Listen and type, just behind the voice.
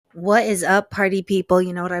What is up, party people?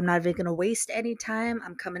 You know what? I'm not even going to waste any time.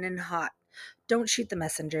 I'm coming in hot. Don't shoot the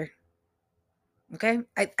messenger. Okay?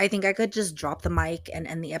 I think I could just drop the mic and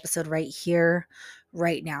end the episode right here,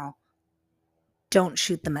 right now. Don't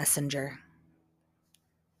shoot the messenger.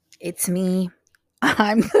 It's me.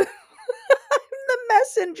 I'm the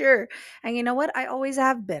messenger. And you know what? I always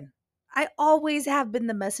have been. I always have been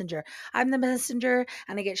the messenger. I'm the messenger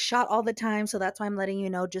and I get shot all the time. So that's why I'm letting you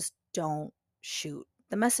know just don't shoot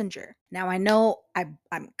the messenger. Now I know I'm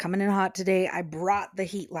coming in hot today. I brought the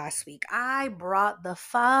heat last week. I brought the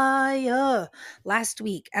fire last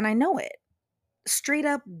week. And I know it. Straight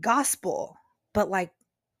up gospel. But like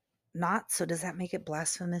not. So does that make it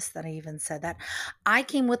blasphemous that I even said that? I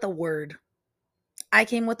came with a word. I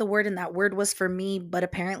came with a word and that word was for me, but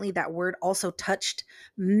apparently that word also touched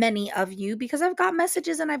many of you because I've got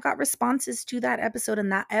messages and I've got responses to that episode.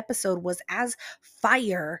 And that episode was as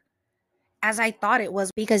fire as I thought it was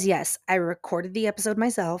because, yes, I recorded the episode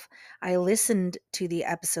myself. I listened to the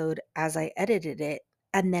episode as I edited it.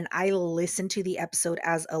 And then I listened to the episode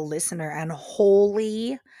as a listener. And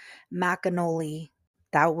holy macanoli,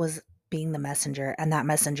 that was being the messenger. And that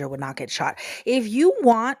messenger would not get shot. If you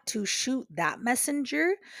want to shoot that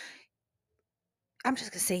messenger, I'm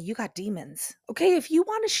just gonna say you got demons. Okay, if you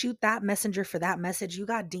want to shoot that messenger for that message, you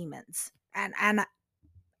got demons. And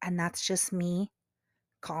that's just me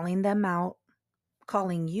calling them out,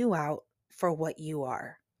 calling you out for what you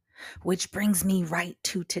are. Which brings me right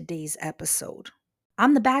to today's episode.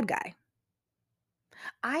 I'm the bad guy.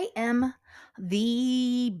 I am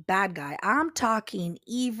the bad guy. I'm talking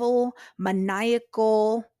evil,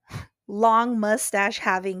 maniacal, long mustache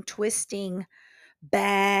having, twisting,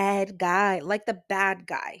 bad guy, like the bad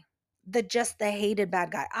guy, the hated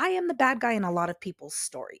bad guy. I am the bad guy in a lot of people's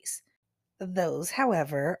stories. Those,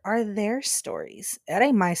 however, are their stories. It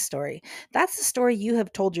ain't my story. That's the story you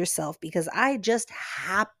have told yourself because I just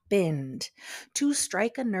happened to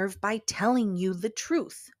strike a nerve by telling you the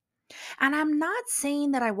truth. And I'm not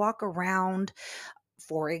saying that I walk around,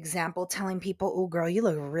 for example, telling people, oh, girl, you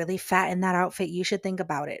look really fat in that outfit. You should think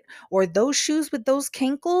about it. Or those shoes with those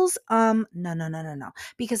kinkles. No, no, no, no, no.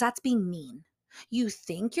 Because that's being mean. You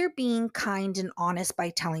think you're being kind and honest by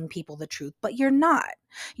telling people the truth, but you're not.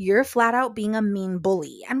 You're flat out being a mean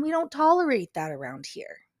bully. And we don't tolerate that around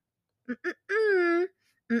here. Mm-mm-mm.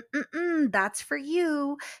 Mm-mm-mm. That's for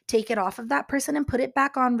you. Take it off of that person and put it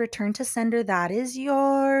back on. Return to sender. That is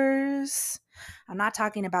yours. I'm not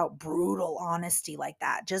talking about brutal honesty like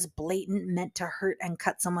that. Just blatant, meant to hurt and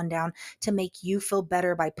cut someone down to make you feel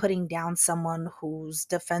better by putting down someone who's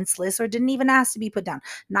defenseless or didn't even ask to be put down.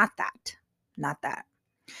 Not that. Not that.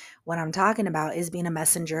 What I'm talking about is being a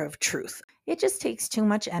messenger of truth. It just takes too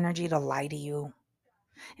much energy to lie to you,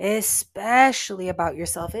 especially about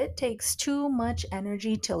yourself. It takes too much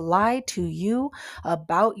energy to lie to you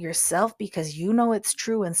about yourself because you know it's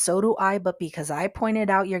true and so do I, but because I pointed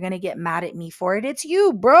out, you're going to get mad at me for it. It's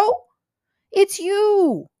you, bro. It's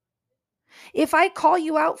you. If I call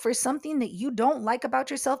you out for something that you don't like about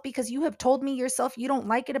yourself because you have told me yourself you don't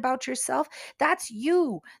like it about yourself, that's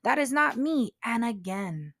you. That is not me. And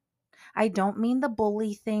again, I don't mean the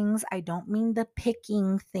bully things. I don't mean the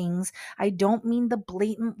picking things. I don't mean the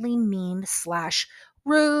blatantly mean slash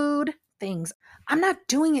rude things. I'm not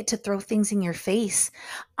doing it to throw things in your face.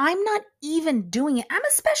 I'm not even doing it. I'm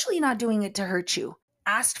especially not doing it to hurt you.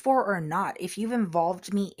 Asked for or not, if you've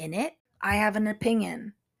involved me in it, I have an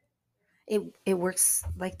opinion. It works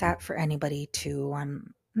like that for anybody too.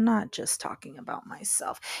 I'm not just talking about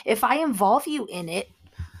myself. If I involve you in it,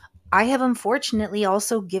 I have unfortunately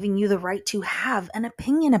also given you the right to have an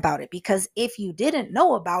opinion about it because if you didn't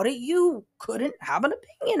know about it, you couldn't have an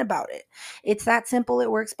opinion about it. It's that simple. It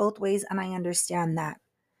works both ways, and I understand that.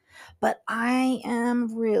 But I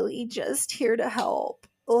am really just here to help.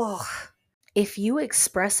 Ugh. If you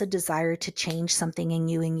express a desire to change something in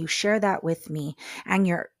you and you share that with me and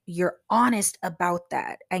you're honest about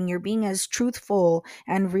that and you're being as truthful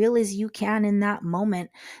and real as you can in that moment,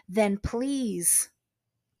 then please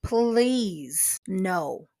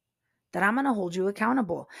know that I'm going to hold you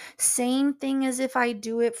accountable. Same thing as if I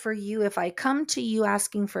do it for you. If I come to you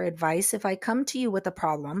asking for advice, if I come to you with a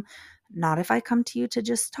problem, not if I come to you to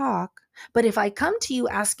just talk, but if I come to you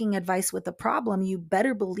asking advice with a problem, you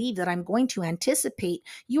better believe that I'm going to anticipate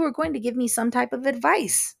you are going to give me some type of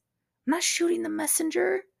advice. I'm not shooting the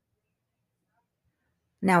messenger.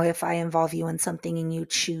 Now, if I involve you in something and you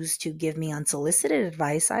choose to give me unsolicited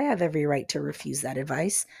advice, I have every right to refuse that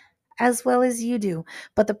advice as well as you do.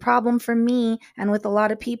 But the problem for me and with a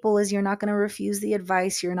lot of people is you're not going to refuse the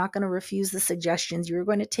advice. You're not going to refuse the suggestions. You're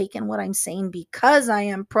going to take in what I'm saying because I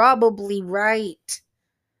am probably right.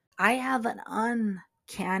 I have an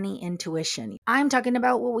uncanny intuition. I'm talking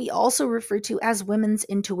about what we also refer to as women's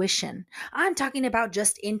intuition. I'm talking about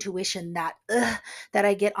just intuition that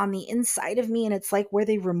I get on the inside of me, and it's like where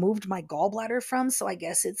they removed my gallbladder from. So I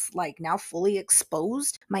guess it's like now fully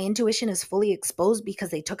exposed. My intuition is fully exposed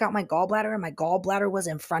because they took out my gallbladder and my gallbladder was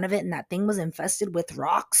in front of it, and that thing was infested with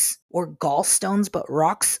rocks or gallstones, but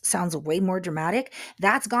rocks sounds way more dramatic.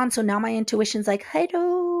 That's gone. So now my intuition's like,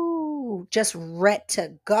 hello, just ready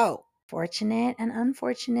to go. Fortunate and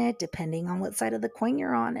unfortunate, depending on what side of the coin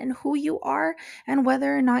you're on and who you are and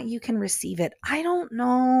whether or not you can receive it. I don't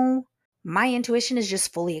know. My intuition is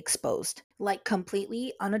just fully exposed, like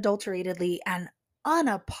completely, unadulteratedly, and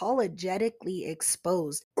unapologetically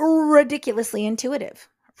exposed. Ridiculously intuitive.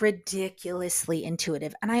 Ridiculously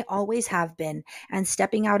intuitive. And I always have been. And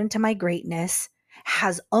stepping out into my greatness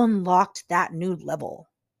has unlocked that new level.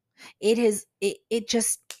 I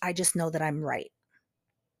just know that I'm right.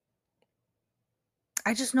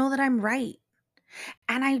 I just know that I'm right.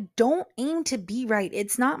 And I don't aim to be right.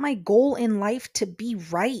 It's not my goal in life to be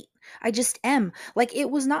right. I just am. Like, it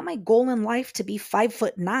was not my goal in life to be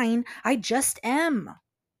 5'9". I just am.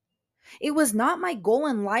 It was not my goal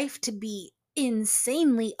in life to be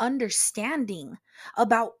insanely understanding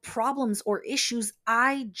about problems or issues.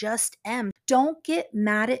 I just am. Don't get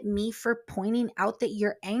mad at me for pointing out that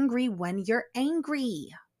you're angry when you're angry.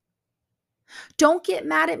 Don't get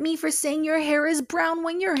mad at me for saying your hair is brown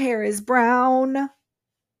when your hair is brown.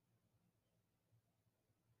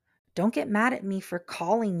 Don't get mad at me for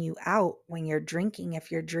calling you out when you're drinking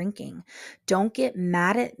if you're drinking. Don't get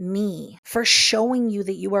mad at me for showing you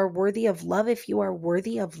that you are worthy of love if you are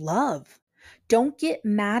worthy of love. Don't get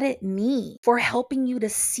mad at me for helping you to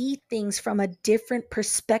see things from a different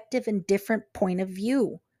perspective and different point of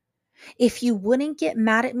view. If you wouldn't get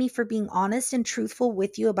mad at me for being honest and truthful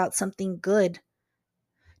with you about something good,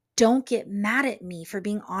 don't get mad at me for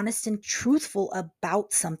being honest and truthful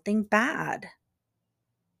about something bad.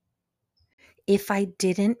 If I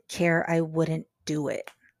didn't care, I wouldn't do it.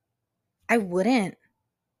 I wouldn't.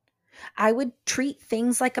 I would treat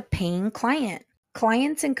things like a paying client.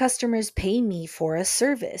 Clients and customers pay me for a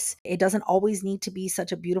service. It doesn't always need to be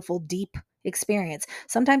such a beautiful, deep experience.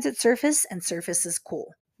 Sometimes it's surface, and surface is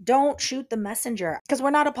cool. Don't shoot the messenger because we're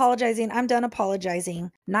not apologizing. I'm done apologizing.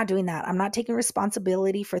 I'm not doing that. I'm not taking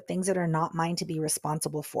responsibility for things that are not mine to be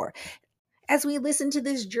responsible for. As we listen to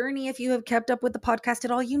this journey, if you have kept up with the podcast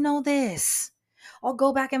at all, you know this. I'll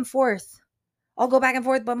go back and forth.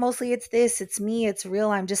 But mostly it's this. It's me. It's real.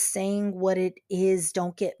 I'm just saying what it is.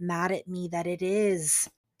 Don't get mad at me that it is.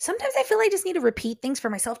 Sometimes I feel I just need to repeat things for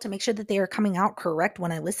myself to make sure that they are coming out correct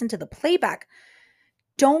when I listen to the playback.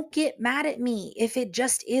 Don't get mad at me if it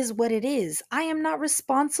just is what it is. I am not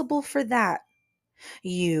responsible for that.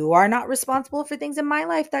 You are not responsible for things in my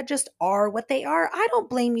life that just are what they are. I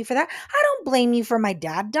don't blame you for that. I don't blame you for my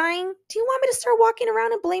dad dying. Do you want me to start walking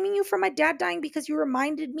around and blaming you for my dad dying because you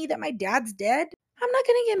reminded me that my dad's dead? I'm not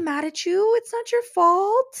going to get mad at you. It's not your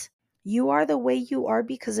fault. You are the way you are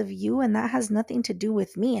because of you, and that has nothing to do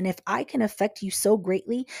with me. And if I can affect you so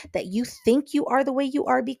greatly that you think you are the way you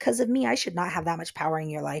are because of me, I should not have that much power in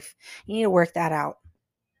your life. You need to work that out.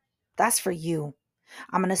 That's for you.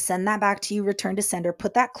 I'm going to send that back to you, return to sender,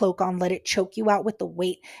 put that cloak on, let it choke you out with the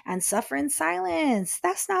weight, and suffer in silence.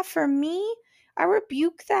 That's not for me. I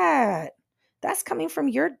rebuke that. That's coming from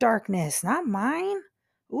your darkness, not mine.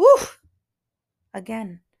 Oof.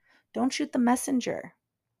 Again, don't shoot the messenger.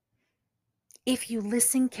 If you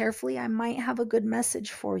listen carefully, I might have a good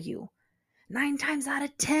message for you. 9 times out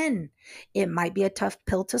of 10, it might be a tough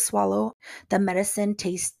pill to swallow. The medicine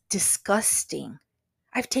tastes disgusting.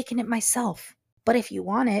 I've taken it myself. But if you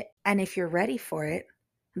want it and if you're ready for it,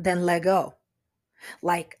 then let go.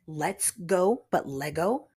 Like, let's go, but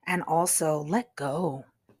Lego, and also let go.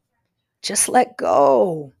 Just let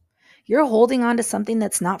go. You're holding on to something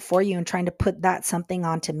that's not for you and trying to put that something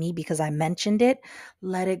onto me because I mentioned it.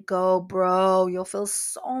 Let it go, bro. You'll feel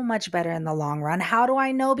so much better in the long run. How do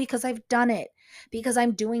I know? Because I've done it. Because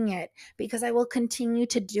I'm doing it. Because I will continue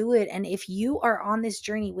to do it. And if you are on this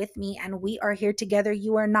journey with me and we are here together,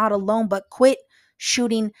 you are not alone. But quit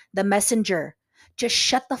shooting the messenger. Just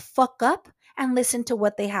shut the fuck up and listen to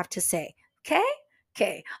what they have to say. Okay?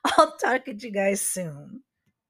 Okay. I'll talk to you guys soon.